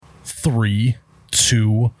3,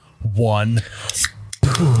 2, 1.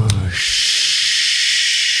 Push.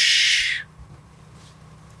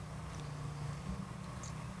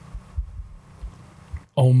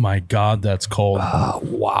 Oh my God, that's cold.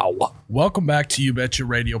 Wow. Welcome back to You Betcha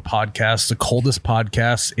Radio Podcast, the coldest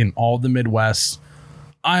podcast in all the Midwest.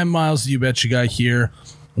 I'm Miles, the You Betcha guy, here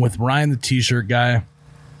with Ryan, the T-shirt guy.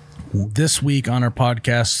 This week on our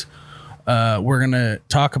podcast, we're going to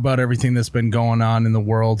talk about everything that's been going on in the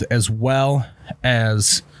world, as well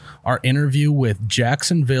as our interview with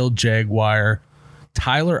Jacksonville Jaguar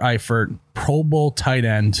Tyler Eifert, Pro Bowl tight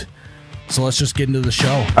end. So let's just get into the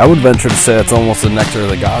show. I would venture to say it's almost the nectar of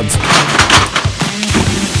the gods.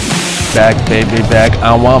 Back, baby, back.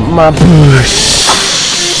 I want my push.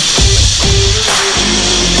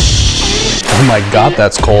 Oh my God,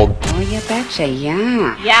 that's cold. Oh, you betcha,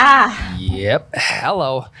 yeah. Yeah. Yep.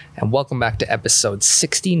 Hello, and welcome back to episode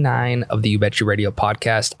 69 of the You Betcha Radio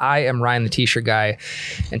Podcast. I am Ryan, the T-shirt guy,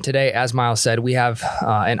 and today, as Miles said, we have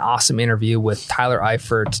an awesome interview with Tyler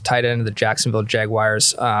Eifert, tight end of the Jacksonville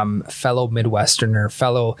Jaguars, fellow Midwesterner,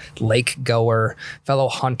 fellow lake goer, fellow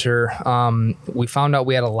hunter. We found out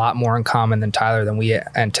we had a lot more in common than Tyler than we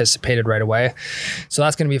anticipated right away. So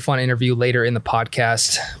that's going to be a fun interview later in the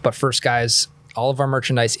podcast. But first, guys, all of our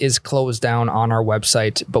merchandise is closed down on our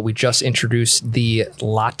website, but we just introduced the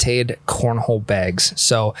Latte'd cornhole bags.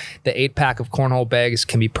 So the 8-pack of cornhole bags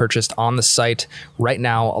can be purchased on the site right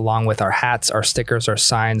now, along with our hats, our stickers, our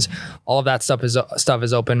signs. All of that stuff is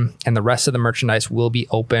open, and the rest of the merchandise will be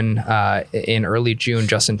open in early June,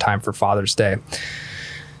 just in time for Father's Day.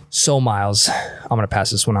 So, Miles, I'm going to pass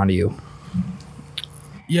this one on to you.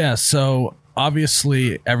 Yeah, so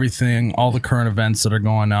obviously everything, all the current events that are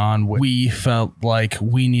going on, we felt like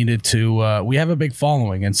we needed to, we have a big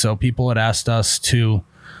following. And so people had asked us to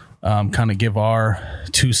kind of give our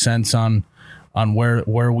 2 cents on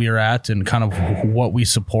where we are at and kind of what we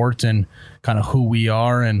support and kind of who we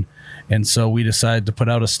are. And so we decided to put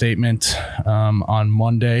out a statement on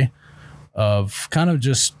Monday of kind of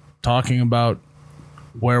just talking about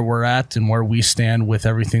where we're at and where we stand with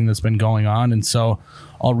everything that's been going on. And so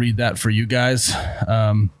I'll read that for you guys.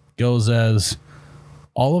 Goes as,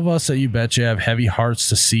 all of us at You Betcha have heavy hearts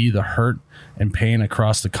to see the hurt and pain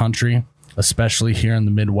across the country, especially here in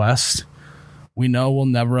the Midwest. We know we'll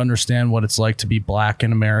never understand what it's like to be black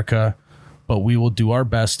in America, but we will do our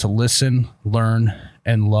best to listen, learn,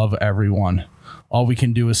 and love everyone. All we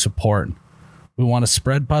can do is support. We want to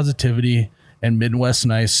spread positivity and Midwest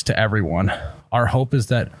nice to everyone. Our hope is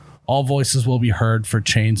that all voices will be heard for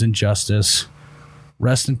change and justice.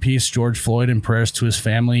 Rest in peace, George Floyd, and prayers to his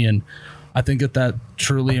family. And I think that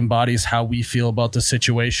truly embodies how we feel about the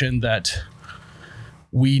situation, that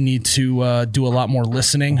we need to do a lot more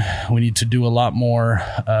listening. We need to do a lot more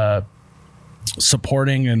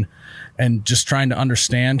supporting and just trying to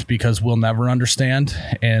understand, because we'll never understand.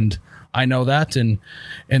 And I know that. And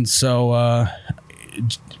so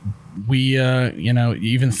we,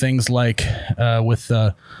 even things like with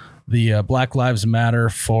the Black Lives Matter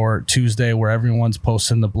for Tuesday, where everyone's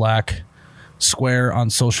posting the black square on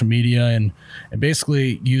social media and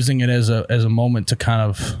basically using it as a moment to kind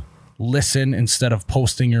of listen instead of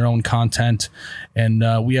posting your own content. And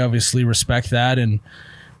we obviously respect that. And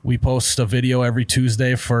we post a video every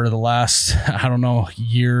Tuesday for the last,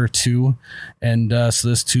 year or two. And so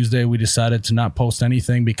this Tuesday we decided to not post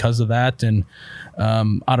anything because of that, and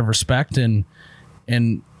out of respect.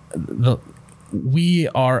 We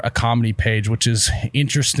are a comedy page, which is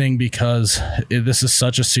interesting because this is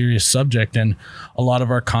such a serious subject, and a lot of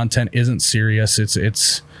our content isn't serious.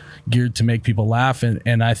 It's geared to make people laugh.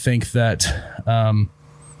 And I think that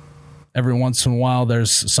every once in a while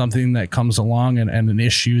there's something that comes along and an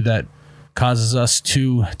issue that causes us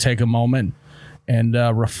to take a moment and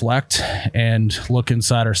reflect and look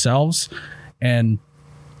inside ourselves and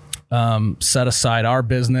set aside our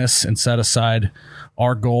business and set aside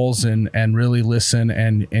our goals and really listen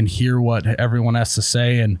and hear what everyone has to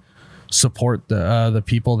say and support the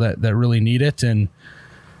people that really need it. And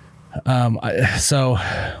so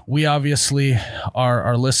we obviously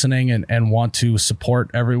are listening and want to support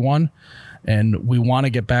everyone, and we want to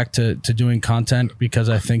get back to doing content because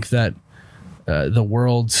I think that the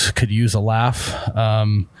world could use a laugh,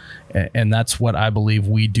 and that's what I believe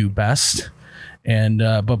we do best. And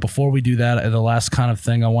but before we do that, the last kind of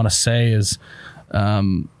thing I want to say is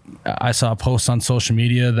I saw a post on social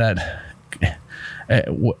media that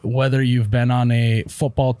whether you've been on a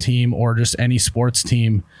football team or just any sports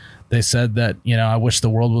team, they said that, I wish the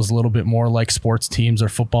world was a little bit more like sports teams or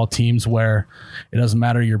football teams, where it doesn't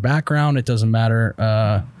matter your background, it doesn't matter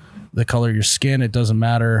the color of your skin, it doesn't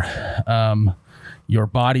matter your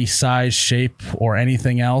body size, shape, or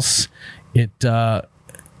anything else.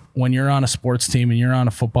 When you're on a sports team and you're on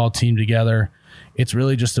a football team together, it's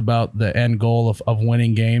really just about the end goal of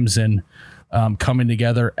winning games and coming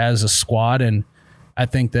together as a squad. And I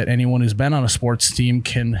think that anyone who's been on a sports team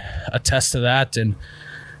can attest to that. And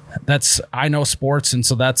I know sports, and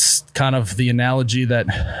so that's kind of the analogy that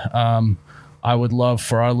I would love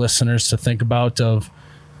for our listeners to think about, of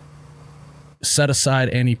set aside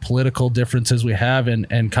any political differences we have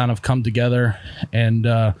and kind of come together and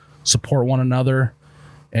support one another,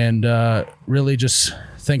 and really just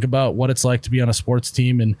think about what it's like to be on a sports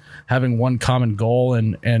team and having one common goal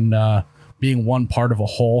and being one part of a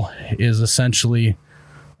whole is essentially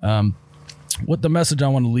what the message I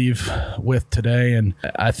want to leave with today. And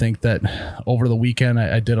I think that over the weekend,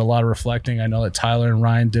 I did a lot of reflecting. I know that Tyler and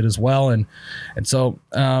Ryan did as well. And so,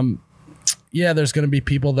 there's going to be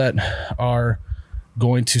people that are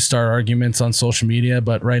going to start arguments on social media,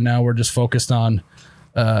 but right now we're just focused on,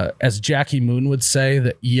 as Jackie Moon would say,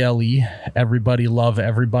 the ELE, everybody love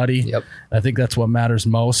everybody. Yep. I think that's what matters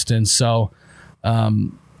most. And so,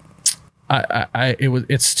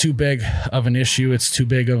 it's too big of an issue. It's too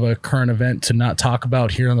big of a current event to not talk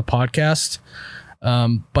about here on the podcast.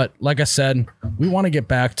 But like I said, we want to get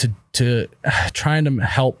back to trying to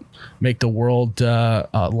help make the world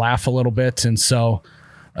laugh a little bit. And so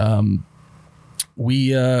and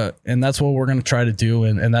that's what we're going to try to do.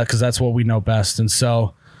 And that, 'cause that's what we know best. And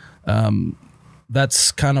so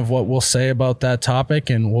that's kind of what we'll say about that topic.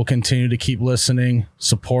 And we'll continue to keep listening,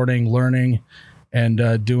 supporting, learning,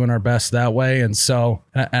 and doing our best that way. And so,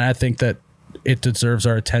 and I think that it deserves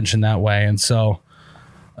our attention that way. And so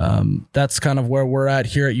that's kind of where we're at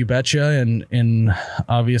here at You Betcha. And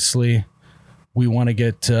obviously we want to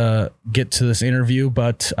get to this interview,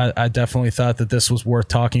 but I definitely thought that this was worth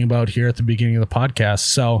talking about here at the beginning of the podcast.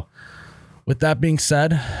 So with that being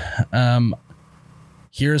said,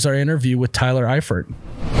 here's our interview with Tyler Eifert.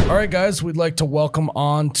 All right, guys, we'd like to welcome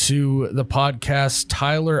on to the podcast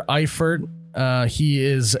Tyler Eifert. He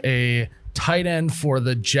is a tight end for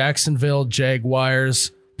the Jacksonville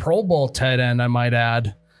Jaguars, Pro Bowl tight end, I might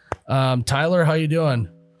add. Tyler, how you doing?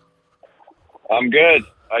 I'm good.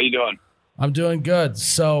 How you doing? I'm doing good.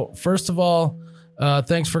 So first of all,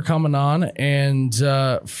 thanks for coming on. And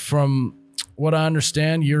from what I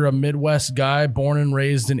understand, you're a Midwest guy, born and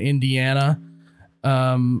raised in Indiana.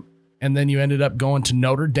 And then you ended up going to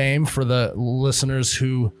Notre Dame. For the listeners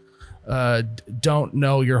who don't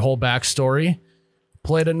know your whole backstory,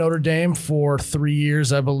 played at Notre Dame for 3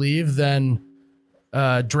 years, I believe, then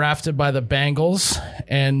drafted by the Bengals,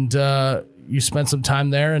 and you spent some time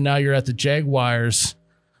there, and now you're at the Jaguars.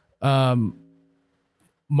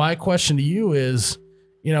 My question to you is,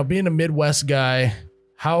 being a Midwest guy,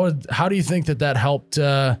 how do you think that helped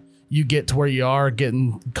you get to where you are,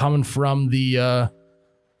 coming from the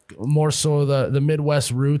more so the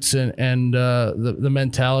Midwest roots and the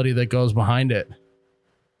mentality that goes behind it?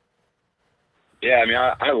 Yeah, I mean,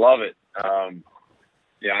 I love it.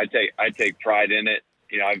 I take pride in it.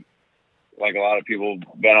 I've, like a lot of people,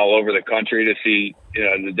 been all over the country to see,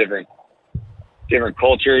 the different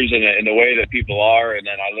cultures and the way that people are. And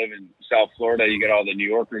then I live in South Florida. You get all the New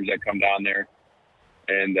Yorkers that come down there,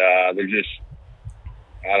 and they're just,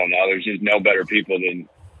 I don't know, there's just no better people than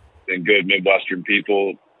good Midwestern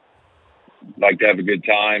people. Like to have a good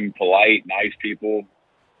time, polite, nice people,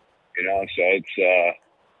 so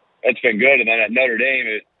it's been good. And then at Notre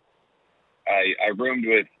Dame, I roomed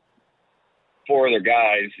with 4 other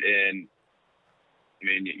guys, and I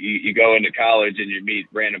mean, you go into college and you meet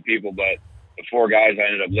random people, but the 4 guys I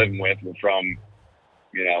ended up living with were from,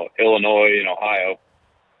 Illinois and Ohio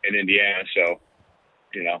and Indiana. So,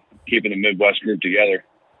 keeping the Midwest group together.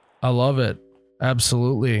 I love it.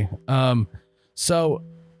 Absolutely. So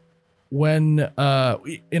when,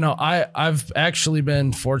 I've actually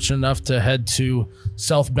been fortunate enough to head to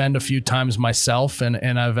South Bend a few times myself,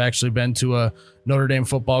 and I've actually been to a Notre Dame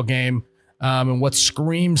football game. And what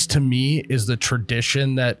screams to me is the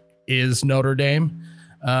tradition that is Notre Dame.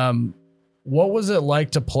 What was it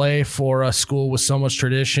like to play for a school with so much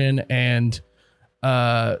tradition and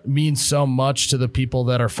means so much to the people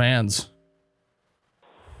that are fans?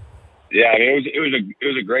 Yeah, I mean, it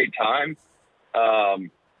was a great time.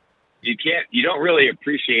 You don't really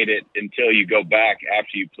appreciate it until you go back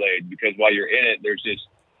after you played, because while you're in it, there's just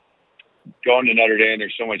going to Notre Dame.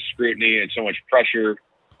 There's so much scrutiny and so much pressure,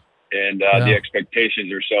 and the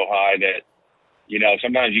expectations are so high that,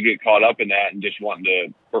 sometimes you get caught up in that and just wanting to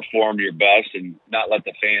perform your best and not let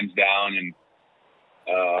the fans down.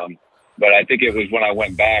 And, but I think it was when I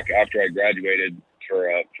went back after I graduated for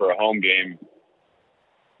a home game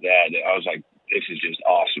that I was like, this is just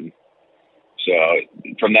awesome. So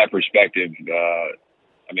from that perspective,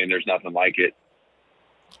 I mean, there's nothing like it.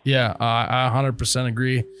 Yeah, I 100%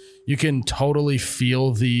 agree. You can totally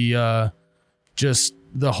feel the just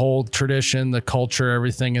the whole tradition, the culture,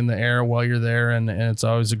 everything in the air while you're there, and it's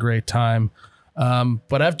always a great time.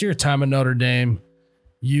 But after your time at Notre Dame,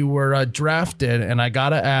 you were drafted, and I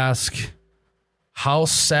gotta ask, how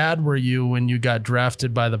sad were you when you got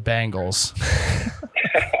drafted by the Bengals?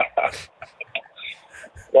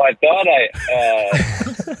 Well, I thought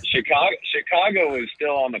Chicago was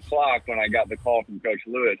still on the clock when I got the call from Coach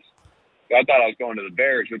Lewis. So I thought I was going to the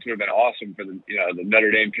Bears, which would have been awesome for the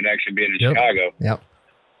Notre Dame connection being in Chicago. Yep.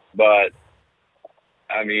 But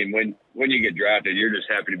I mean, when you get drafted, you're just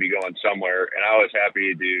happy to be going somewhere, and I was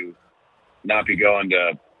happy to not be going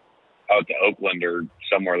out to Oakland or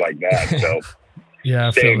somewhere like that. So yeah,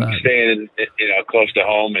 I feel that. Staying close to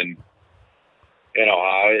home and in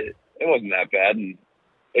Ohio, it wasn't that bad, and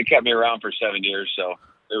they kept me around for 7 years, so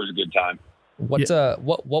it was a good time.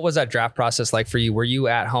 What was that draft process like for you? Were you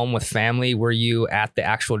at home with family? Were you at the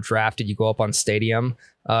actual draft? Did you go up on Stadium?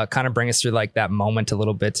 Kind of bring us through like that moment a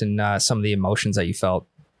little bit and some of the emotions that you felt.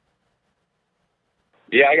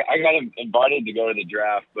 Yeah, I got invited to go to the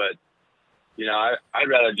draft, but I'd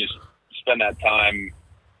rather just spend that time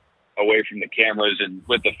away from the cameras and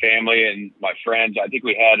with the family and my friends. I think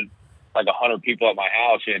we had like 100 people at my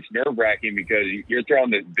house, and it's nerve-wracking because you're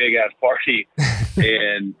throwing this big ass party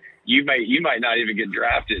and you might not even get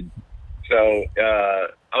drafted. So I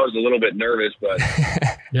was a little bit nervous, but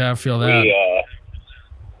yeah, I feel that.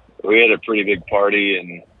 We had a pretty big party,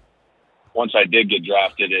 and once I did get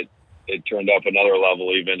drafted, it turned up another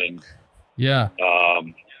level even. And yeah.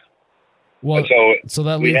 Well, so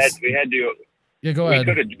that leads. We had to. Yeah, go ahead.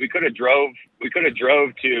 We could have drove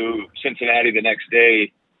to Cincinnati the next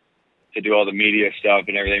day to do all the media stuff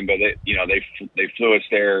and everything, but they flew us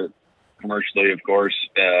there commercially, of course.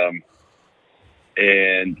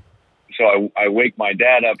 And so I wake my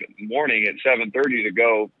dad up in the morning at 7:30 to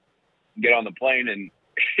go get on the plane, and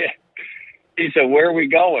he said, "Where are we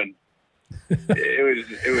going?"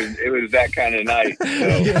 It was that kind of night.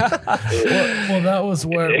 So, yeah. Well, that was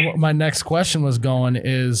where my next question was going.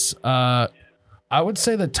 Is I would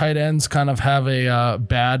say that tight ends kind of have a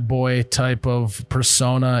bad boy type of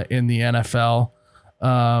persona in the NFL.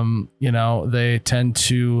 They tend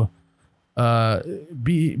to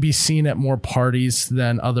be seen at more parties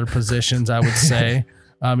than other positions, I would say.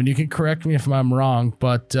 And you can correct me if I'm wrong,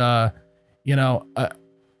 but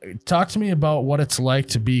talk to me about what it's like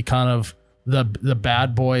to be kind of the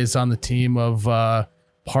bad boys on the team of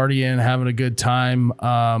partying, having a good time.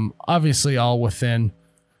 Obviously all within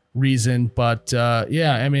reason, but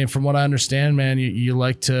I mean, from what I understand, man, you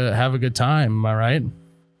like to have a good time. Am I right?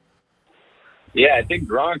 Yeah, I think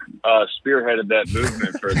Gronk spearheaded that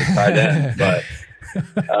movement for the tight end, but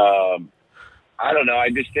I don't know. I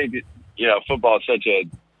just think that football is such a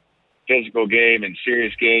physical game and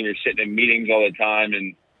serious game. You're sitting in meetings all the time,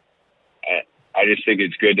 and I just think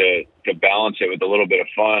it's good to balance it with a little bit of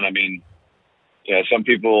fun. I mean, some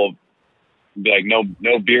people be like, no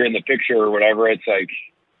beer in the picture or whatever. It's like,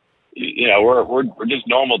 we're just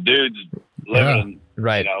normal dudes living. Yeah,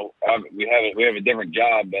 right. We have a different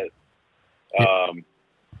job, but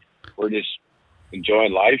we're just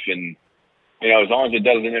enjoying life, and as long as it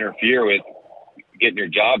doesn't interfere with getting your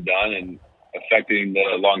job done and affecting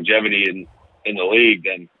the longevity in the league,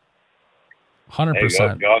 then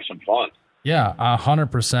 100%. Go have some fun. Yeah,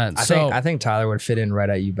 100%. I think Tyler would fit in right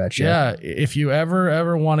at You Betcha. Yeah, if you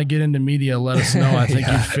ever want to get into media, let us know. I think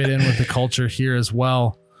you'd fit in with the culture here as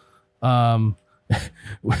well.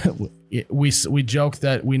 We joke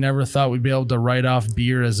that we never thought we'd be able to write off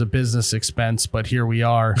beer as a business expense, but here we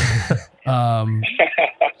are.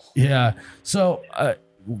 Yeah. So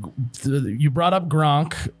you brought up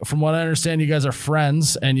Gronk. From what I understand, you guys are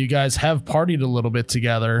friends and you guys have partied a little bit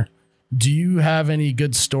together. Do you have any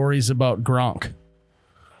good stories about Gronk?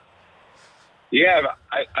 Yeah,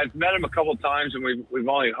 I've met him a couple of times, and we've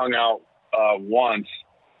only hung out once.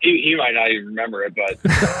 He might not even remember it, but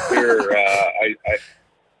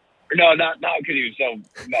no, not because he was so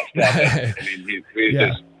messed up. I mean, he was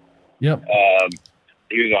just, yep.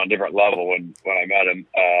 He was on a different level when I met him.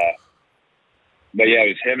 But yeah, it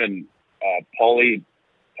was him and Paulie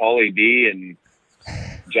D and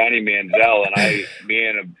Johnny Manziel, and me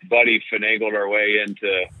and a buddy finagled our way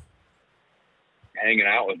into hanging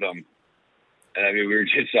out with them. And I mean, we were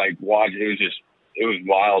just like watching. It was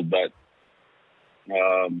wild, but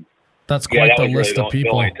that's quite the list really of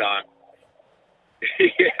people. The only time.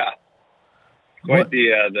 Yeah, quite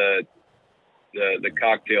the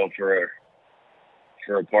cocktail for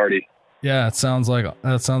a party. Yeah, that sounds like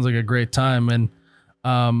a great time. And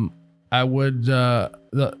I would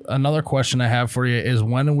another question I have for you is,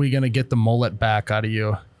 when are we going to get the mullet back out of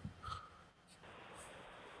you?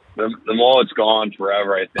 The mullet's gone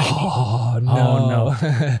forever, I think. Oh no! Oh, no.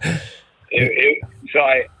 So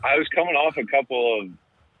I was coming off a couple of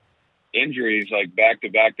injuries, like back to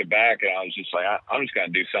back to back, and I was just like, I'm just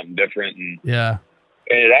going to do something different. And Yeah.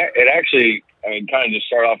 it actually, I mean, kind of just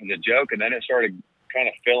started off as a joke, and then it started kind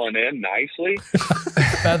of filling in nicely.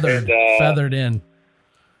 Feathered in.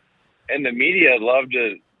 And the media loved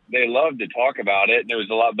to talk about it, and it was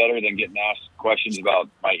a lot better than getting asked questions about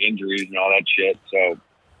my injuries and all that shit. So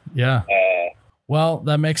Yeah. Well,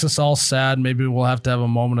 that makes us all sad. Maybe we'll have to have a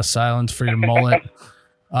moment of silence for your mullet.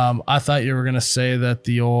 I thought you were going to say that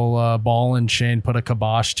the old ball and chain put a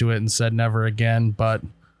kibosh to it and said never again. But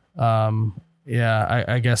yeah,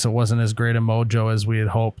 I guess it wasn't as great a mojo as we had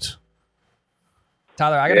hoped.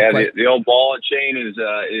 Tyler, I got a question. The old ball and chain is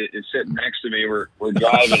sitting next to me. We're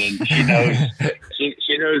driving, and she knows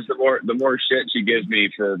she knows the more shit she gives me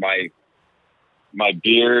for my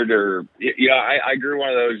beard, or I grew one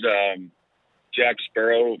of those Jack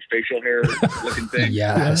Sparrow facial hair looking things.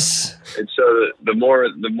 Yes. And so the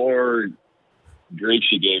more grief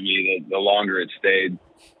she gave me, the longer it stayed.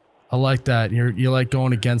 I like that. You like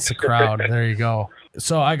going against the crowd. There you go.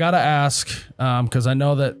 So I got to ask, because I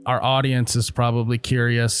know that our audience is probably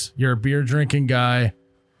curious. You're a beer drinking guy.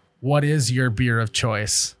 What is your beer of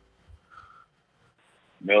choice?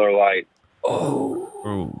 Miller Lite.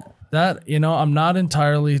 That, I'm not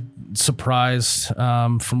entirely surprised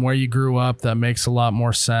from where you grew up. That makes a lot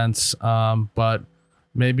more sense. But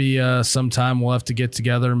maybe sometime we'll have to get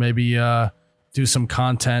together, maybe do some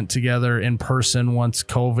content together in person once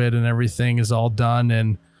COVID and everything is all done.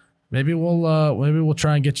 And maybe we'll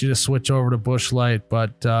try and get you to switch over to Busch Light.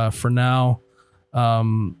 But for now,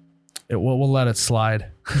 we'll let it slide.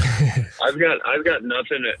 I've got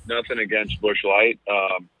nothing against Busch Light.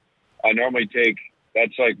 I normally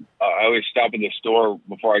that's like I always stop at the store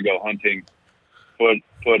before I go hunting. Put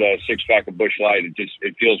a 6-pack of Busch Light.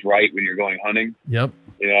 It feels right when you're going hunting. Yep.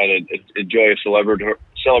 To enjoy a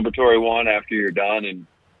celebratory one after you're done. And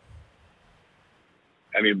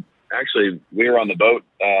I mean, actually, we were on the boat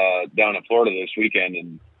down in Florida this weekend,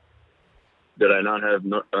 and did I not have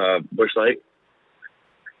Busch Light?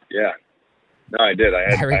 Yeah. No, I did.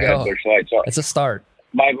 I had Busch Light. So it's a start.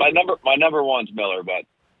 My number one's Miller, but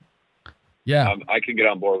yeah, I can get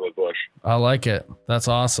on board with Busch. I like it. That's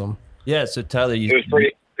awesome. Yeah. So Tyler, you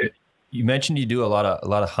mentioned you do a lot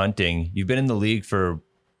of hunting. You've been in the league for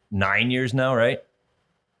 9 years now, right?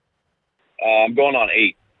 I'm going on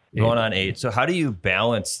 8. Going on 8. So how do you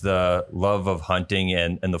balance the love of hunting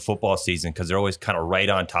and the football season? Because they're always kind of right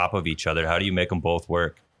on top of each other. How do you make them both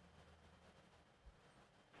work?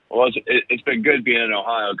 Well, it's been good being in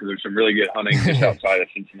Ohio because there's some really good hunting just outside of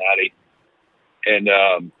Cincinnati. And,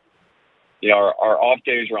 our off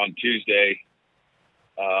days are on Tuesday.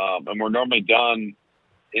 And we're normally done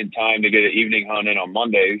in time to get an evening hunt in on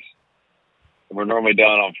Mondays. And we're normally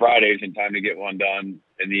done on Fridays in time to get one done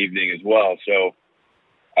in the evening as well. So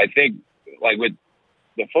I think, like, with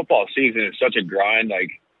the football season, it's such a grind. Like,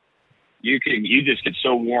 you just get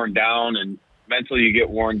so worn down, and mentally you get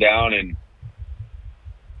worn down. And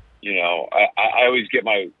I always get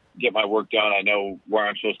my work done. I know where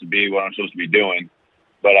I'm supposed to be, what I'm supposed to be doing.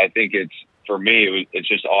 But I think for me, it's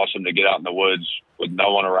just awesome to get out in the woods with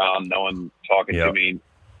no one around, no one talking to me,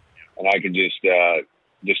 and I can just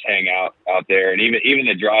hang out there. And even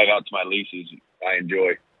the drive out to my leases, I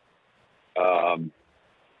enjoy.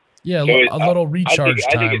 Yeah, so a little recharge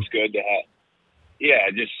time. I think it's good to have,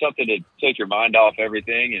 just something to take your mind off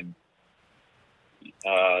everything. And,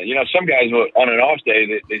 some guys on an off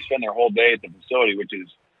day, they spend their whole day at the facility,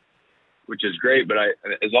 which is great. But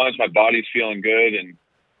as long as my body's feeling good and,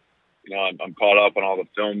 I'm caught up on all the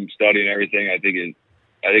film study and everything, I think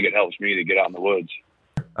it helps me to get out in the woods.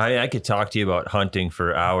 I could talk to you about hunting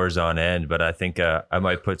for hours on end, but I think I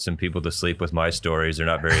might put some people to sleep with my stories. They're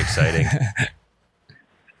not very exciting.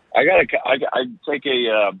 I take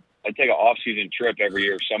an off-season trip every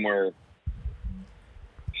year somewhere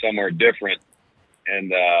different.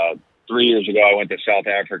 And 3 years ago, I went to South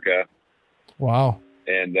Africa. Wow.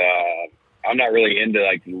 And I'm not really into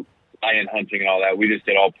like lion hunting and all that. We just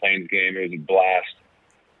did all plains game. It was a blast.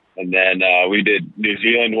 And then we did New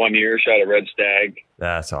Zealand 1 year, shot a red stag.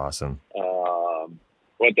 That's awesome.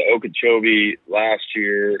 Went to Okeechobee last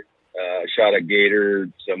year, shot a gator,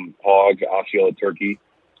 some hogs, Osceola turkey.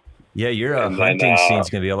 Yeah, your hunting scene's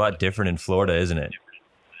going to be a lot different in Florida, isn't it?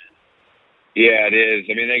 Yeah, it is.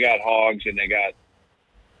 I mean, they got hogs and they got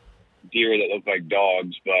deer that look like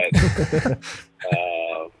dogs, but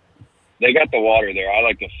they got the water there. I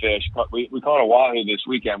like to fish. We caught a wahoo this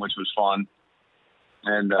weekend, which was fun.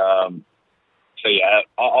 And so yeah,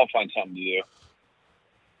 I'll find something to do.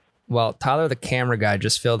 Well, Tyler, the camera guy,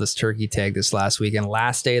 just filled his turkey tag this last weekend,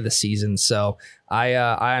 last day of the season. So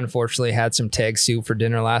I unfortunately had some tag soup for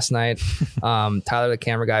dinner last night. Tyler, the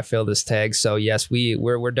camera guy, filled his tag. So yes,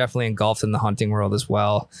 we're definitely engulfed in the hunting world as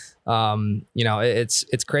well.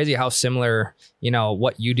 It's crazy how similar,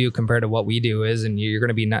 what you do compared to what we do is, and you're going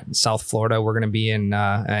to be in South Florida. We're going to be in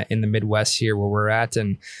the Midwest here where we're at,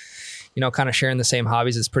 and kind of sharing the same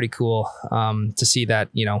hobbies. It's pretty cool to see that,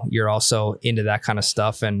 you're also into that kind of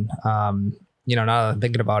stuff. And, now that I'm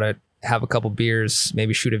thinking about it, have a couple beers,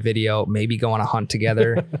 maybe shoot a video, maybe go on a hunt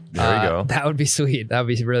together. There you go. That would be sweet. That would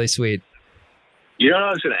be really sweet. What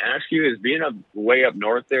I was going to ask you is, being way up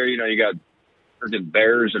north there, you got freaking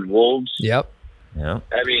bears and wolves. Yep. Yeah.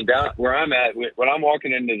 I mean, down where I'm at, when I'm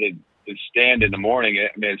walking into the stand in the morning,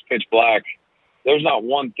 it's pitch black. There's not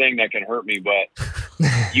one thing that can hurt me, but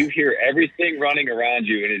you hear everything running around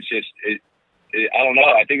you, and it's just, I don't know.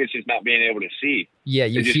 I think it's just not being able to see. Yeah,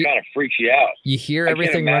 it just kind of freaks you out. You hear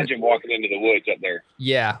everything. I can't imagine walking into the woods up there.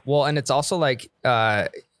 Yeah, well, and it's also like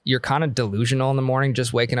you're kind of delusional in the morning,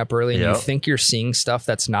 just waking up early, and you think you're seeing stuff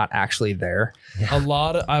that's not actually there.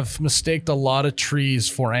 I've mistaked a lot of trees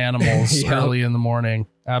for animals early in the morning.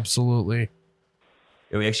 Absolutely.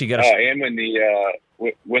 Yeah, we actually got and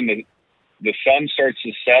when the sun starts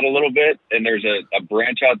to set a little bit, and there's a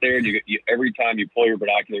branch out there, and you every time you pull your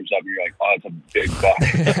binoculars up, you're like, oh, it's a big buck.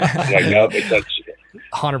 You're like, nope, it's that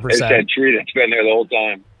 100%. It's that tree that's been there the whole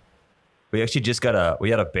time. We actually just we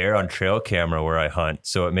had a bear on trail camera where I hunt,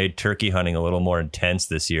 so it made turkey hunting a little more intense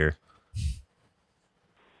this year.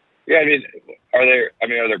 Yeah, I mean, are there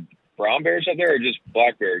brown bears up there or just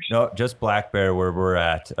black bears? No, just black bear where we're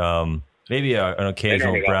at. Maybe an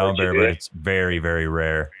occasional brown bear, but it's very, very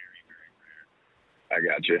rare. I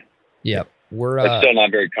got you. Yep. It's still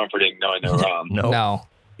not very comforting knowing they're around. No.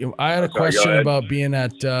 I had a question about being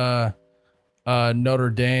at Notre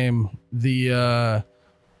Dame.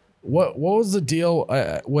 What was the deal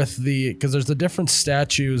with because there's the different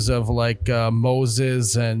statues of like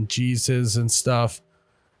Moses and Jesus and stuff.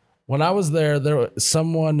 When I was there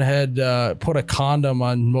someone had put a condom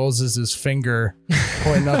on Moses's finger,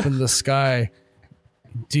 pointing up in the sky.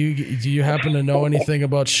 Do you happen to know anything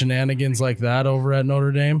about shenanigans like that over at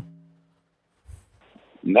Notre Dame?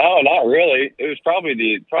 No, not really. It was probably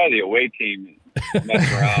the away team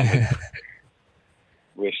messing around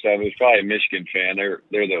with stuff. It was probably a Michigan fan. They're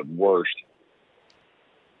the worst.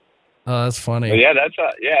 Oh, that's funny. But yeah, that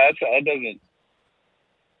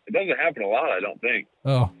doesn't happen a lot, I don't think.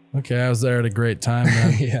 Oh, okay. I was there at a great time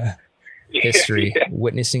then. Yeah. History,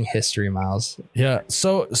 witnessing history, Miles. Yeah.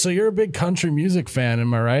 So you're a big country music fan,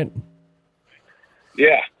 am I right?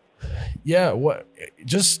 Yeah. Yeah. What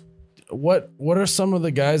are some of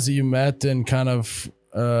the guys that you met and kind of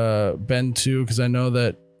been to? Because I know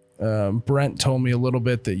that Brent told me a little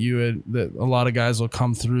bit that that a lot of guys will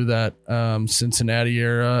come through that Cincinnati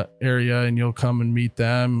area, and you'll come and meet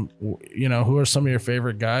them. Who are some of your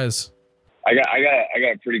favorite guys? I got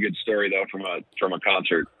a pretty good story though from a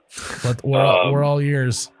concert. We're all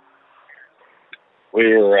ears.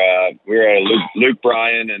 We were at a Luke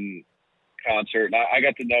Bryan and concert, and I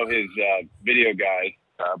got to know his video guy,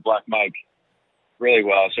 Black Mike, really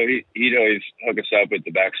well. So he'd always hook us up with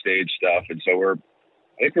the backstage stuff, and so I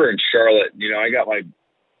think we're in Charlotte. I got my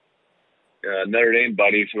Notre Dame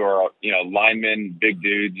buddies who are linemen, big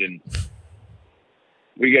dudes, and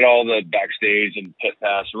we get all the backstage and pit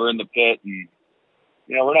pass. We're in the pit, and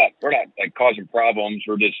we're not like causing problems.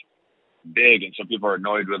 We're just big, and some people are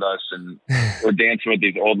annoyed with us, and we're dancing with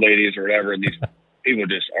these old ladies or whatever, and these people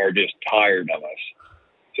are just tired of us.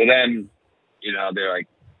 So then, they're like,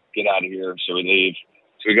 get out of here. So we leave.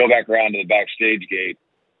 So we go back around to the backstage gate,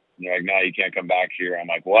 and they're like, no, you can't come back here. I'm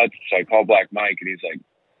like, what? So I call Black Mike, and he's like,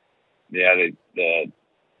 yeah,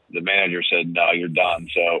 the manager said, no, you're done.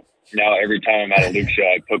 So now every time I'm at a Luke show,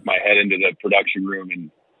 I poke my head into the production room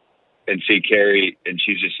and see Carrie, and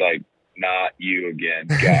she's just like, not you again.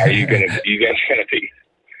 Are you guys gonna be?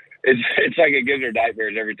 It's like it gives her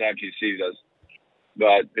nightmares every time she sees us.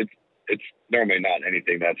 But it's normally not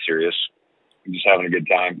anything that serious. I'm just having a good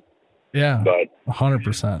time. Yeah, but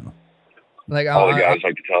 100%. Like all the guys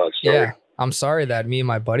like to tell that story. Yeah, I'm sorry that me and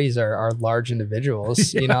my buddies are large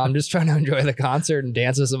individuals. I'm just trying to enjoy the concert and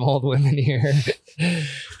dance with some old women here.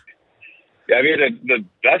 Yeah, I mean the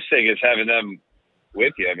best thing is having them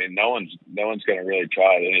with you. I mean, no one's going to really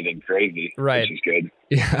try anything crazy, right? Which is good.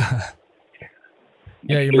 Yeah.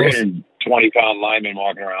 Yeah, you're 320-pound lineman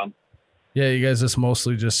walking around. Yeah, you guys just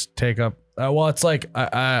mostly just take up. Well, it's like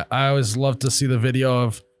I always love to see the video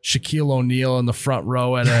of Shaquille O'Neal in the front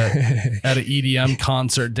row at an EDM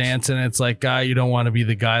concert dancing. It's like, guy, you don't want to be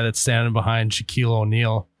the guy that's standing behind Shaquille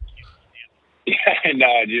O'Neal. Yeah, no,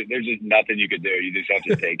 there's just nothing you could do. You just have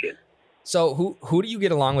to take it. So who do you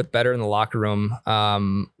get along with better in the locker room?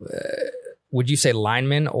 Would you say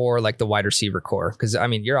linemen or like the wide receiver core? Because I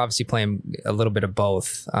mean, you're obviously playing a little bit of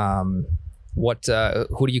both. Who do you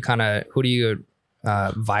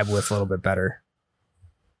vibe with a little bit better?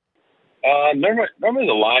 Normally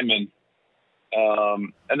the linemen,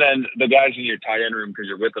 and then the guys in your tight end room because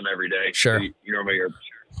you're with them every day. Sure. You normally are.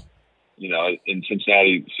 In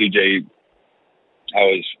Cincinnati, CJ,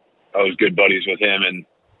 I was good buddies with him, and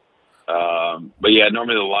but yeah,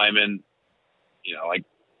 normally the linemen, like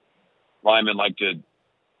linemen like to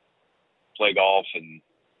play golf, and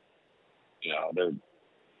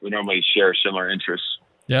we normally share similar interests.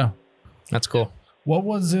 Yeah, that's cool. What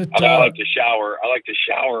was it? I like to shower.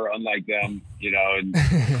 Unlike them, and I'm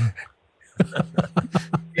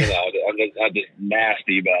just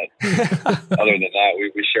nasty, but other than that,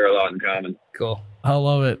 we share a lot in common. Cool. I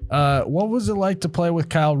love it. What was it like to play with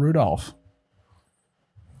Kyle Rudolph?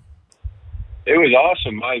 It was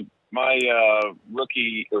awesome. My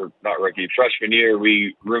freshman year,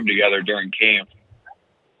 we roomed together during camp,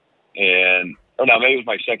 maybe it was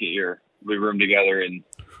my second year. We roomed together, and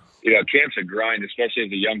camp's a grind, especially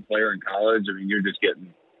as a young player in college. I mean, you're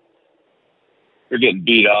getting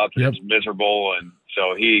beat up, and It's miserable, and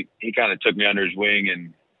so he kind of took me under his wing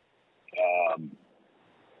and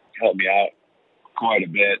helped me out quite a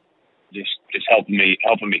bit, just helping me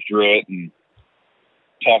through it and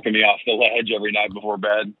talking me off the ledge every night before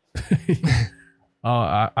bed.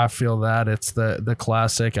 Oh, I feel that. It's the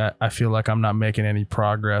classic. I feel like I'm not making any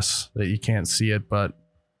progress, that you can't see it, but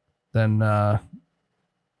then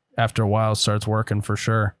after a while it starts working for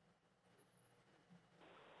sure.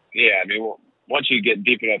 Yeah, I mean, once you get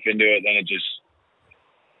deep enough into it, then it just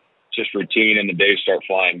routine and the days start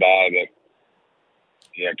flying by. But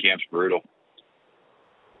yeah, camp's brutal.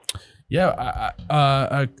 Yeah,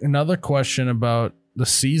 another question about the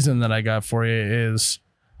season that I got for you is,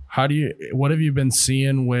 what have you been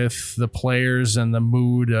seeing with the players and the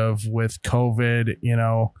mood with COVID,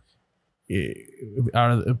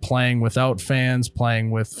 playing without fans,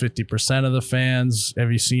 playing with 50% of the fans?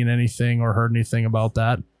 Have you seen anything or heard anything about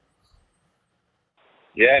that?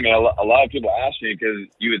 Yeah, I mean, a lot of people ask me because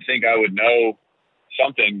you would think I would know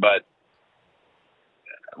something, but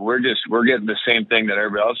we're getting the same thing that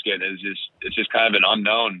everybody else getting. It's just kind of an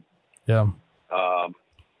unknown. Yeah.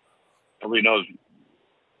 Nobody knows.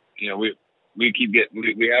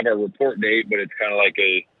 We have our report date, but it's kind of like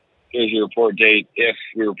here's your report date if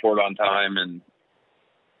we report on time, and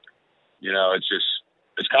it's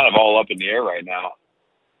kind of all up in the air right now.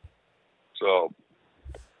 So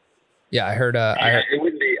yeah, I heard it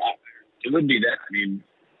wouldn't be that. I mean,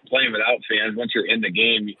 playing without fans, once you're in the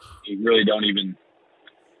game, you really don't even.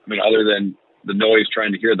 I mean, other than the noise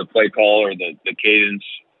trying to hear the play call or the cadence,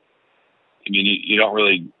 I mean, you don't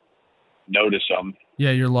really notice them.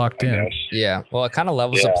 Yeah, you're locked in. Yeah. Well, it kind of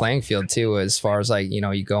levels the playing field too, as far as like,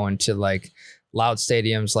 you go into like loud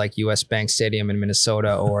stadiums like US Bank Stadium in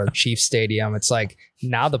Minnesota or Chiefs Stadium. It's like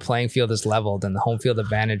now the playing field is leveled and the home field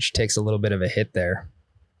advantage takes a little bit of a hit there.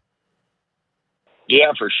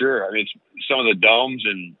 Yeah, for sure. I mean, some of the domes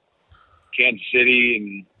in Kansas City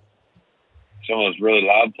and some of those really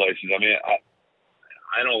loud places. I mean, I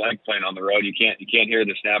don't like playing on the road. You can't hear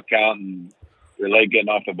the snap count and your leg getting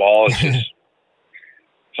off the ball. It's just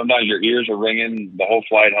sometimes your ears are ringing the whole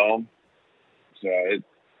flight home. So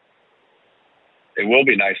it will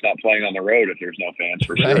be nice not playing on the road if there's no fans,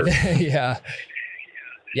 for sure. Yeah.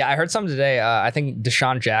 Yeah, I heard something today. I think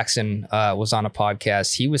Deshaun Jackson was on a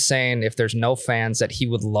podcast. He was saying if there's no fans that he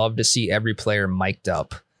would love to see every player mic'd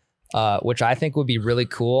up, which I think would be really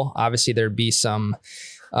cool. Obviously, there'd be some,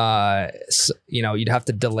 you'd have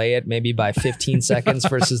to delay it maybe by 15 seconds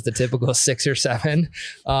versus the typical 6 or 7.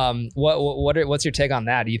 What's your take on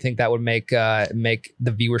that? Do you think that would make the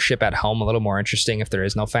viewership at home a little more interesting if there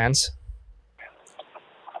is no fans?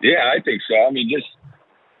 Yeah, I think so. I mean, just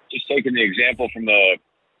taking the example from the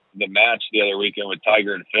match the other weekend with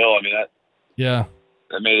Tiger and Phil. I mean,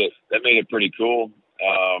 that made it pretty cool.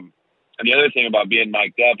 And the other thing about being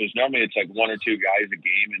mic'd up is normally it's like 1 or 2 guys a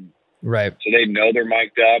game, and right. So they know they're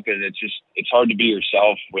mic'd up, and it's hard to be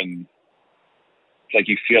yourself when it's like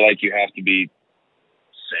you feel like you have to be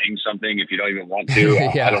saying something if you don't even want to.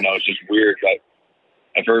 Yeah. I don't know. It's just weird. But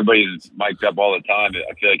if everybody's mic'd up all the time,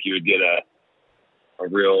 I feel like you would get a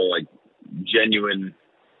real like genuine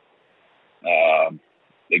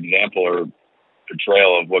example or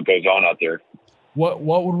portrayal of what goes on out there. What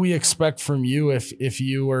would we expect from you if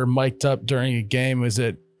you were mic'd up during a game? Is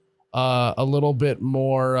it a little bit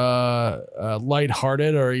more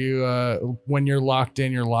lighthearted, or are you when you're locked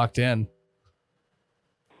in, you're locked in?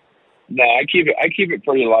 No, I keep it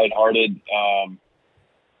pretty lighthearted.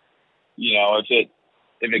 You know, if it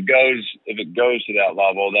goes to that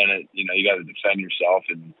level, then you got to defend yourself,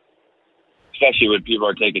 and especially when people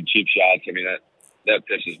are taking cheap shots. I mean, that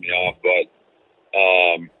pisses me off. But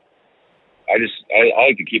I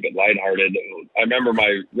like to keep it lighthearted. I remember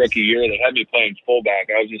my rookie year, they had me playing fullback.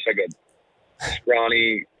 I was just like a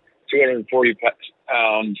scrawny, 240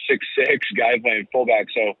 pound, 6'6" guy playing fullback.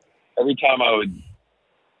 So every time I would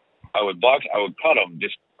box, I would cut him.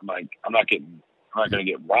 Just I'm like, I'm not going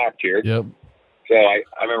to get rocked here. Yep. So I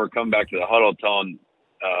remember coming back to the huddle telling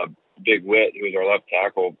Big Witt, who was our left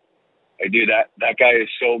tackle, like, dude, that guy is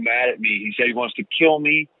so mad at me. He said he wants to kill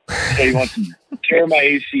me. He said he wants to tear my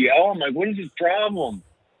ACL. I'm like, what is his problem?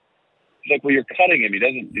 He's like, well, you're cutting him.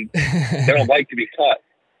 They don't like to be cut.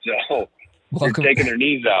 So you're taking their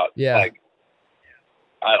knees out. Yeah. Like,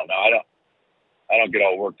 I don't know. I don't get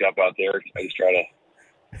all worked up out there. I just try to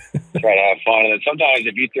have fun. And then sometimes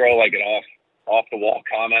if you throw like an off the wall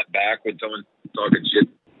comment back when someone's talking shit.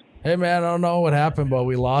 Hey man, I don't know what happened, but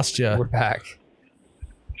we lost you. We're back.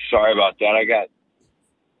 Sorry about that. I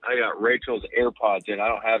got Rachel's AirPods in. I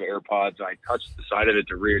don't have AirPods. I touched the side of it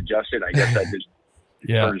to readjust it. I guess that just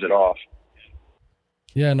turns it off.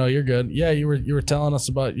 Yeah, no, you're good. Yeah, you were telling us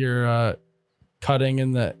about your cutting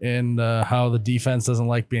and how the defense doesn't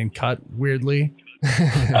like being cut weirdly.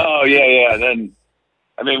 Oh yeah. Then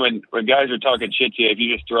I mean when guys are talking shit to you, if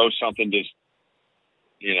you just throw something just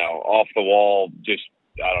off the wall, just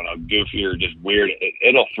I don't know, goofy or just weird,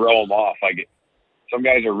 it'll throw them off. Like some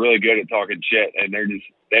guys are really good at talking shit, and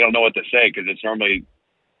they don't know what to say because it's normally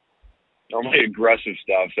aggressive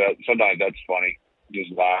stuff. So sometimes that's funny.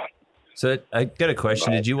 Just laugh. So I got a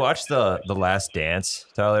question. Did you watch the Last Dance,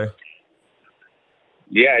 Tyler?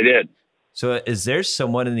 Yeah, I did. So is there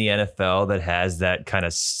someone in the NFL that has that kind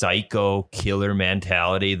of psycho killer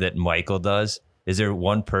mentality that Michael does? Is there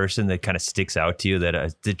one person that kind of sticks out to you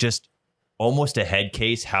that just almost a head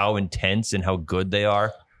case how intense and how good they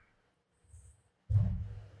are?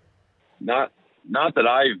 Not that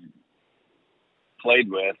I've played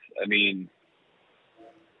with. I mean,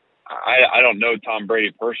 I don't know Tom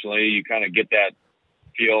Brady personally. You kind of get that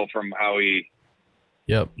feel from how he,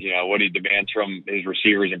 what he demands from his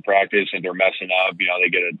receivers in practice, and they're messing up. They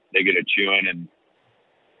get a chewing and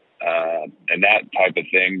that type of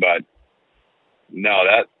thing. But no,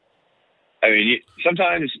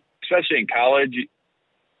 sometimes, especially in college,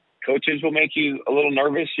 coaches will make you a little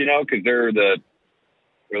nervous, because they're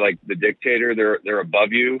like the dictator. They're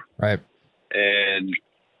above you. Right. And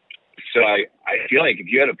so I feel like if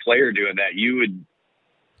you had a player doing that, you'd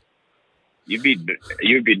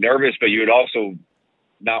be nervous, but you would also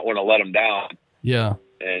not want to let them down. Yeah.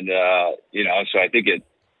 And, so I think it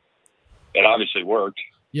obviously worked.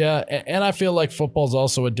 Yeah. And I feel like football's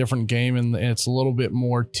also a different game, and it's a little bit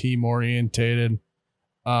more team orientated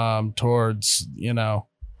towards, you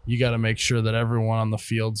got to make sure that everyone on the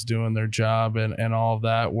field's doing their job and all of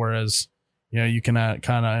that. Whereas, you can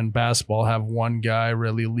kind of in basketball have one guy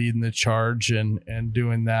really leading the charge and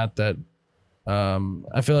doing that.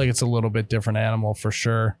 I feel like it's a little bit different animal for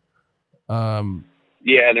sure.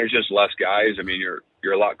 Yeah, and there's just less guys. I mean,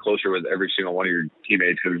 you're a lot closer with every single one of your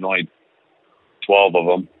teammates because there's only 12 of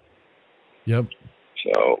them. Yep.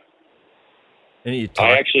 So I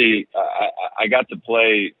got to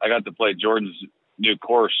play Jordan's new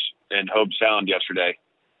course in Hobe Sound yesterday.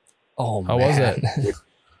 Oh, how was it?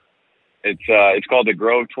 It's called the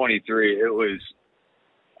Grove 23.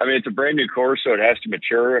 It's a brand new course, so it has to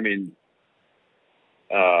mature. I mean,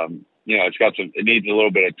 it needs a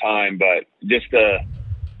little bit of time, but just the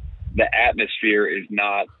atmosphere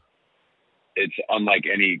it's unlike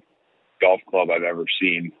any golf club I've ever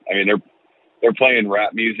seen. I mean, they're playing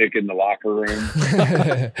rap music in the locker room.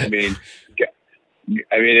 I mean,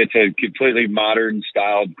 it's a completely modern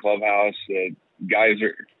styled clubhouse. Guys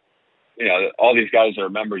are, all these guys that are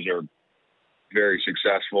members are very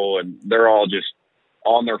successful, and they're all just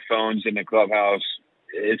on their phones in the clubhouse.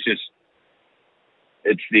 It's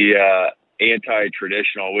the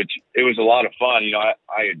anti-traditional, which it was a lot of fun.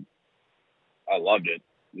 I loved it.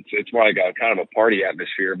 It's more like a kind of a party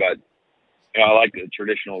atmosphere, but I like the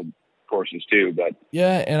traditional courses too. But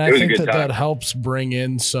yeah, and I think that helps bring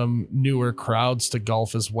in some newer crowds to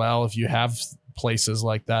golf as well if you have places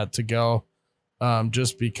like that to go.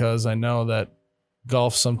 Just because I know that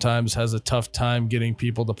golf sometimes has a tough time getting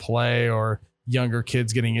people to play, or younger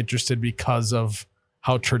kids getting interested because of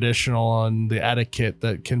how traditional and the etiquette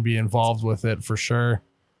that can be involved with it, for sure.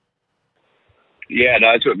 Yeah,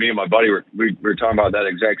 no, that's what me and my buddy were talking about, that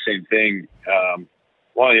exact same thing.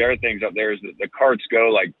 One of the other things up there is that the carts go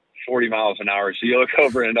like 40 miles an hour. So you look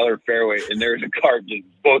over in another fairway and there's a cart just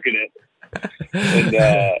booking it.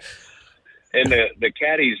 And the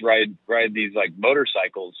caddies ride these like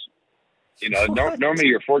motorcycles. You know, normally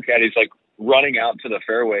your 4 caddies like running out to the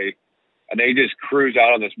fairway, and they just cruise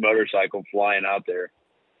out on this motorcycle flying out there.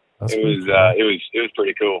 It was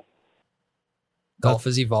pretty cool. Golf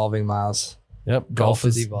is evolving, Miles. Yep, golf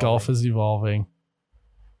is evolving.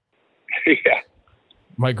 Yeah.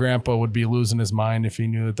 My grandpa would be losing his mind if he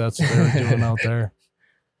knew that that's what they were doing out there.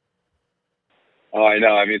 Oh, I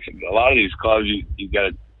know. I mean, a lot of these clubs, you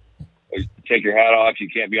got to take your hat off. You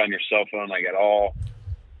can't be on your cell phone like at all.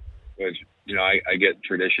 Which, you know, I get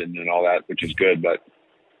tradition and all that, which is good, but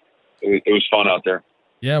it was fun out there.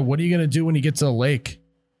 Yeah. What are you going to do when you get to the lake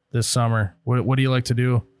this summer? What do you like to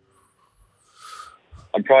do?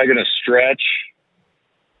 I'm probably going to stretch,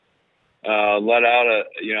 let out a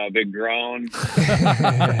big groan.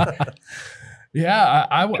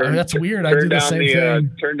 Yeah, that's weird. I do the same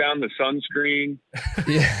thing. Turn down the sunscreen.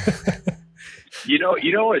 Yeah. You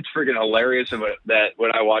know it's freaking hilarious about that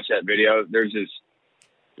when I watch that video.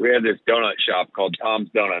 We have this donut shop called Tom's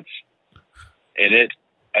Donuts, and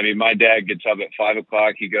my dad gets up at 5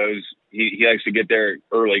 o'clock. He goes. He likes to get there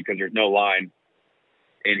early because there's no line,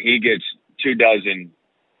 and he gets 2 dozen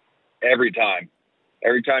every time.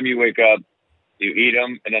 Every time you wake up, you eat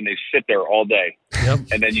them, and then they sit there all day. Yep.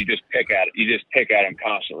 And then you just pick at it. You just pick at them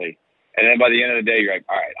constantly. And then by the end of the day, you're like,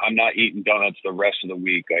 all right, I'm not eating donuts the rest of the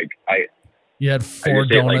week. Like you had 4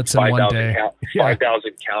 donuts in one day.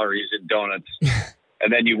 5,000 calories in donuts.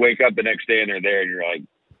 And then you wake up the next day and they're there, and you're like,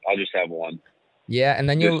 I'll just have one. Yeah, and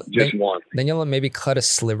then one. Then you'll maybe cut a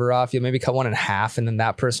sliver off. You'll maybe cut one in half, and then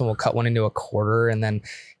that person will cut one into a quarter, and then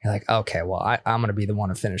you're like, okay, well, I'm going to be the one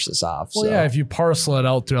to finish this off. Well, yeah, if you parcel it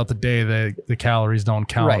out throughout the day, the calories don't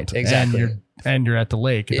count. Right, exactly. And you're at the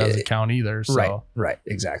lake, it doesn't count either. So. Right,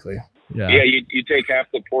 exactly. Yeah, you take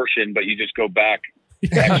half the portion, but you just go back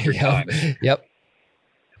extra time. Yep.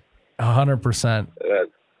 100%.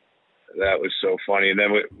 That was so funny. And then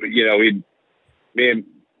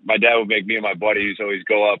my dad would make me and my buddies always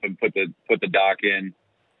go up and put the dock in,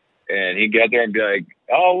 and he'd get there and be like,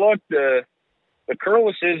 "Oh, look, the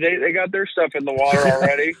Curlises, they got their stuff in the water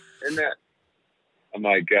already." And that, I'm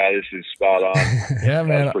like, God, this is spot on. Yeah,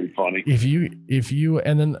 man, that's pretty funny. If you,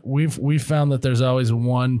 and then we've found that there's always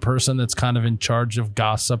one person that's kind of in charge of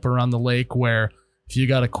gossip around the lake, where if you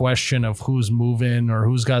got a question of who's moving or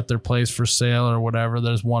who's got their place for sale or whatever,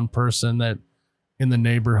 there's one person that in the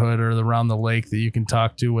neighborhood or around the lake that you can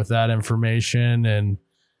talk to with that information. And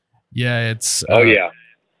yeah, it's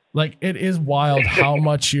like, it is wild how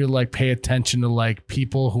much you like pay attention to like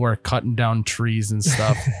people who are cutting down trees and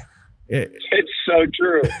stuff. It's so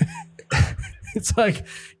true. It's like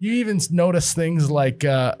you even notice things like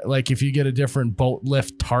if you get a different boat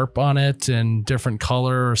lift tarp on it and different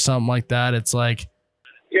color or something like that, it's like,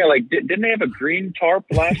 yeah, like didn't they have a green tarp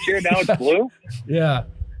last year? Now it's blue. Yeah.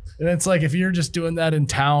 And it's like, if you're just doing that in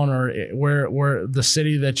town or where the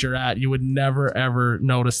city that you're at, you would never, ever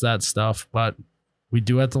notice that stuff. But we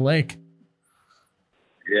do at the lake.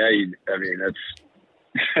 Yeah.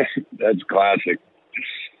 That's classic.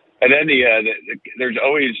 And then there's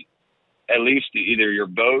always at least either your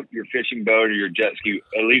boat, your fishing boat, or your jet ski,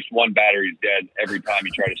 at least one battery's dead every time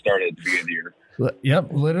you try to start it at the beginning of the year. Yep.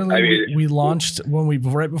 Literally, we launched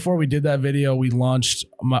right before we did that video, we launched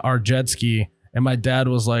our jet ski. And my dad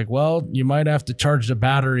was like, well, you might have to charge the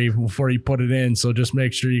battery before you put it in. So just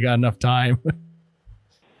make sure you got enough time.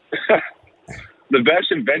 The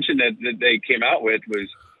best invention that they came out with was,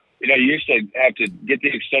 you used to have to get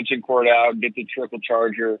the extension cord out, get the trickle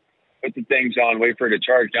charger, put the things on, wait for it to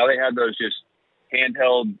charge. Now they have those just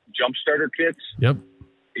handheld jump starter kits. Yep.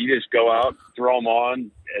 You just go out, throw them on,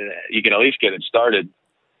 and you can at least get it started.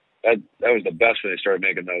 That was the best when they started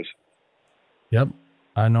making those. Yep.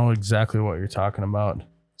 I know exactly what you're talking about.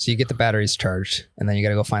 So you get the batteries charged, and then you got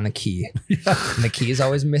to go find the key. Yeah. And the key is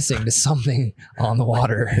always missing to something on the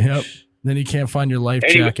water. Yep. Then you can't find your life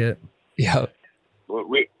jacket. Yep.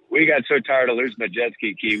 We got so tired of losing the jet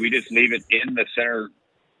ski key, we just leave it in the center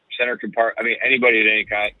compartment. I mean, anybody at any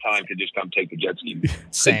time could just come take the jet ski.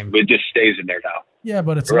 Same. It just stays in there now. Yeah,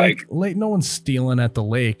 but it's like lake. No one's stealing at the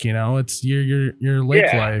lake. It's your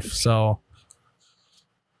lake life. So.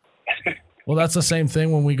 Well, that's the same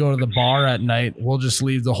thing when we go to the bar at night. We'll just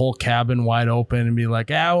leave the whole cabin wide open and be like,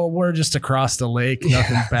 we're just across the lake.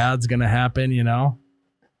 Nothing bad's going to happen, Yeah,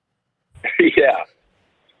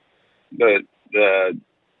 the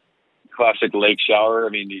classic lake shower. I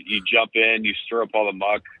mean, you jump in, you stir up all the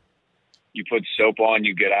muck, you put soap on,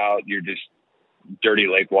 you get out, you're just dirty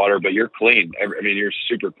lake water, but you're clean. I mean, you're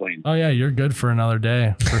super clean. Oh yeah, you're good for another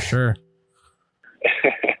day for sure.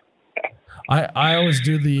 I always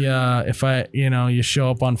do the if you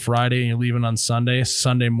show up on Friday and you're leaving on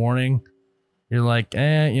Sunday morning, you're like,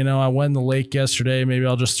 I went in the lake yesterday, maybe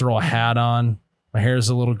I'll just throw a hat on. My hair's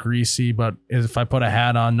a little greasy, but if I put a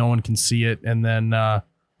hat on, no one can see it, and then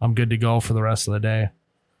I'm good to go for the rest of the day.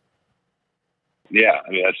 Yeah, I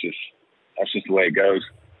mean that's just the way it goes.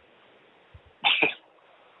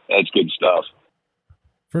 That's good stuff.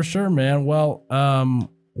 For sure, man. Well,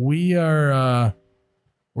 we're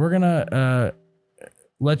gonna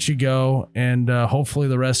let you go, and hopefully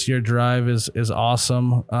the rest of your drive is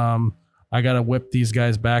awesome. I gotta whip these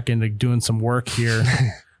guys back into doing some work here.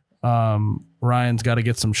 Ryan's got to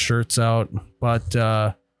get some shirts out, but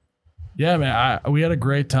yeah, man, we had a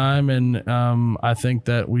great time, and I think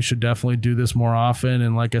that we should definitely do this more often.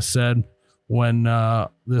 And like I said, when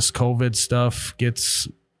this COVID stuff gets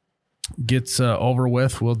over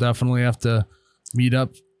with, we'll definitely have to meet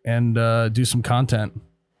up and do some content.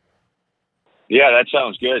 Yeah, that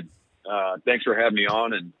sounds good. Thanks for having me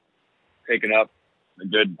on and taking up a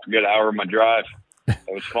good hour of my drive. That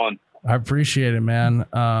was fun. I appreciate it, man.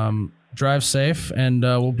 Drive safe, and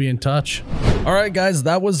we'll be in touch. All right, guys,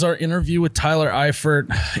 that was our interview with Tyler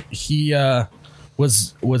Eifert. He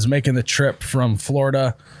was making the trip from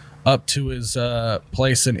Florida up to his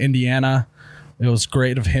place in Indiana. It was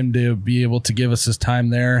great of him to be able to give us his time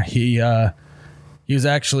there. He was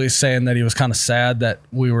actually saying that he was kind of sad that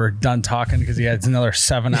we were done talking because he had another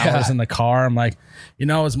 7 hours in the car. I'm like,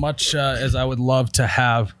 as much as I would love to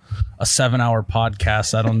have a 7-hour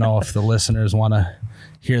podcast, I don't know if the listeners want to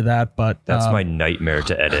hear that, but that's my nightmare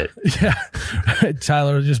to edit. Yeah.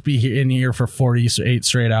 Tyler will just be in here for 48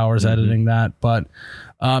 straight hours editing that. But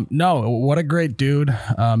no, what a great dude.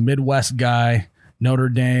 Midwest guy, Notre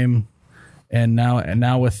Dame, and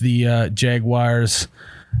now with the Jaguars.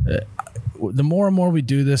 The more and more we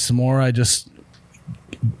do this, the more I just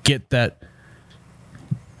get that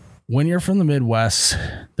when you're from the Midwest,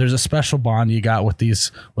 there's a special bond you got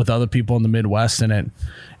with other people in the Midwest, and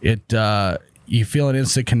it you feel an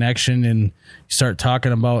instant connection, and you start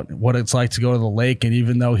talking about what it's like to go to the lake. And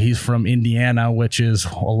even though he's from Indiana, which is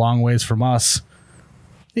a long ways from us,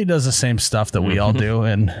 he does the same stuff that we all do.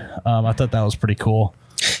 And I thought that was pretty cool.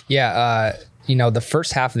 Yeah. The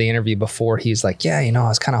first half of the interview before he's like, I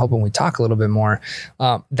was kind of hoping we'd talk a little bit more.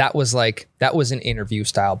 That was an interview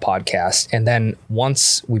style podcast. And then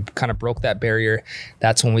once we kind of broke that barrier,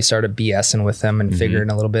 that's when we started BSing with him and figuring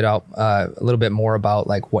a little bit more about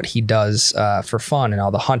like what he does for fun and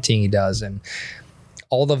all the hunting he does and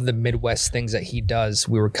all of the Midwest things that he does.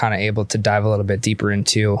 We were kind of able to dive a little bit deeper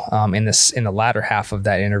into in the latter half of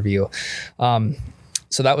that interview.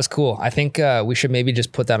 So that was cool. I think we should maybe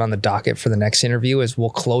just put that on the docket for the next interview is we'll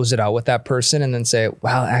close it out with that person and then say,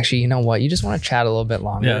 well, actually, you know what? You just want to chat a little bit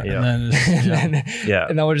longer. Yeah. And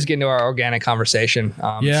then we'll just get into our organic conversation. So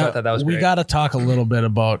I thought that was we got to talk a little bit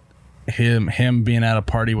about him being at a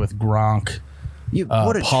party with Gronk,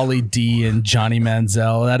 Pauly D and Johnny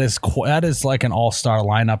Manziel. That is like an all-star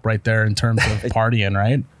lineup right there in terms of partying,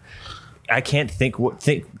 right? I can't think what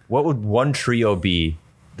would one trio be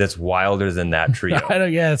that's wilder than that trio.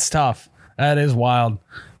 Yeah, it's tough. That is wild.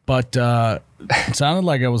 But it sounded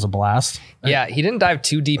like it was a blast. Yeah, he didn't dive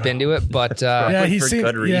too deep into it, but he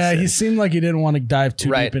seemed like he didn't want to dive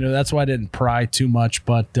too deep into it. That's why I didn't pry too much.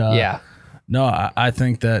 But no, I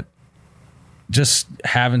think that just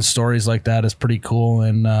having stories like that is pretty cool,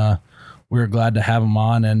 and we were glad to have him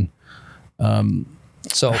on. And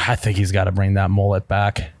so I think he's got to bring that mullet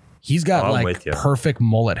back. He's got perfect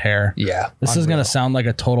mullet hair. Yeah. This is going to sound like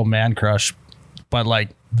a total man crush, but like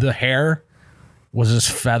the hair was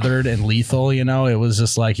just feathered and lethal. It was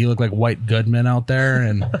just like, he looked like White Goodman out there.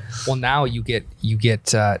 And well, now you get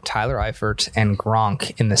Tyler Eifert and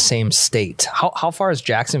Gronk in the same state. How far is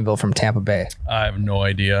Jacksonville from Tampa Bay? I have no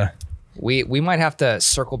idea. We might have to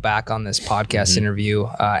circle back on this podcast interview,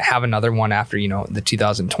 have another one after, the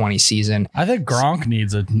 2020 season. I think Gronk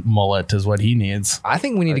needs a mullet is what he needs. I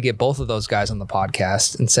think we need to get both of those guys on the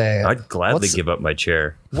podcast and say, I'd gladly give up my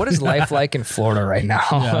chair. What is life like in Florida right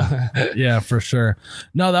now? Yeah, for sure.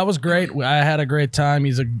 No, that was great. I had a great time.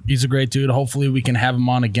 He's a great dude. Hopefully we can have him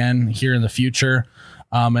on again here in the future.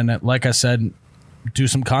 And like I said, do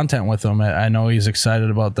some content with him. I know he's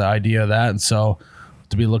excited about the idea of that. And so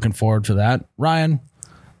to be looking forward to that. Ryan,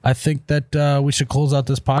 I think that we should close out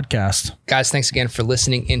this podcast. Guys, thanks again for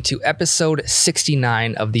listening into episode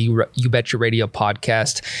 69 of the You Betcha Radio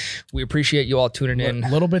podcast. We appreciate you all tuning in. A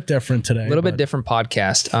little bit different today. A little bit different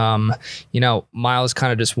podcast. Miles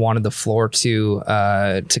kind of just wanted the floor to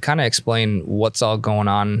kind of explain what's all going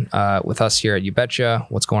on with us here at You Betcha,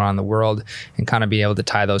 what's going on in the world, and kind of be able to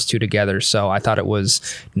tie those two together. So I thought it was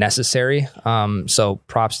necessary. So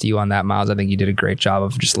props to you on that, Miles. I think you did a great job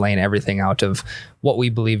of just laying everything out of what we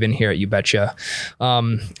believe in here at You Betcha.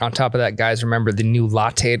 On top of that, guys, remember the new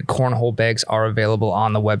latte'd cornhole bags are available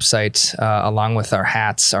on the website, along with our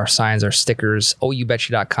hats, our signs, our stickers,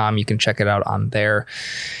 oubetcha.com. You can check it out on there.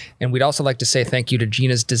 And we'd also like to say thank you to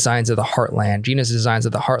Gina's Designs of the Heartland. Gina's Designs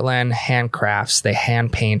of the Heartland handcrafts. They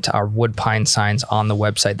hand paint our wood pine signs on the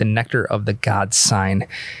website, the Nectar of the Gods sign.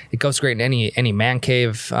 It goes great in any man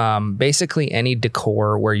cave, basically any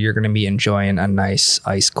decor where you're going to be enjoying a nice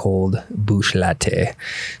ice cold bouche latte.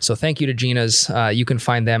 So thank you to Gina's. You can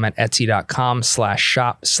find them at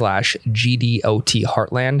etsy.com/shop/GDOT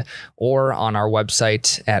Heartland or on our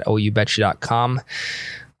website at oubetcha.com.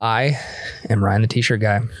 I am Ryan the T-shirt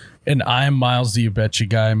guy. And I'm Miles the You Betcha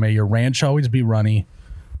guy. May your ranch always be runny.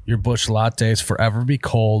 Your bush lattes forever be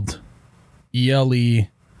cold. ELE.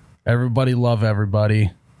 Everybody love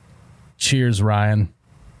everybody. Cheers, Ryan.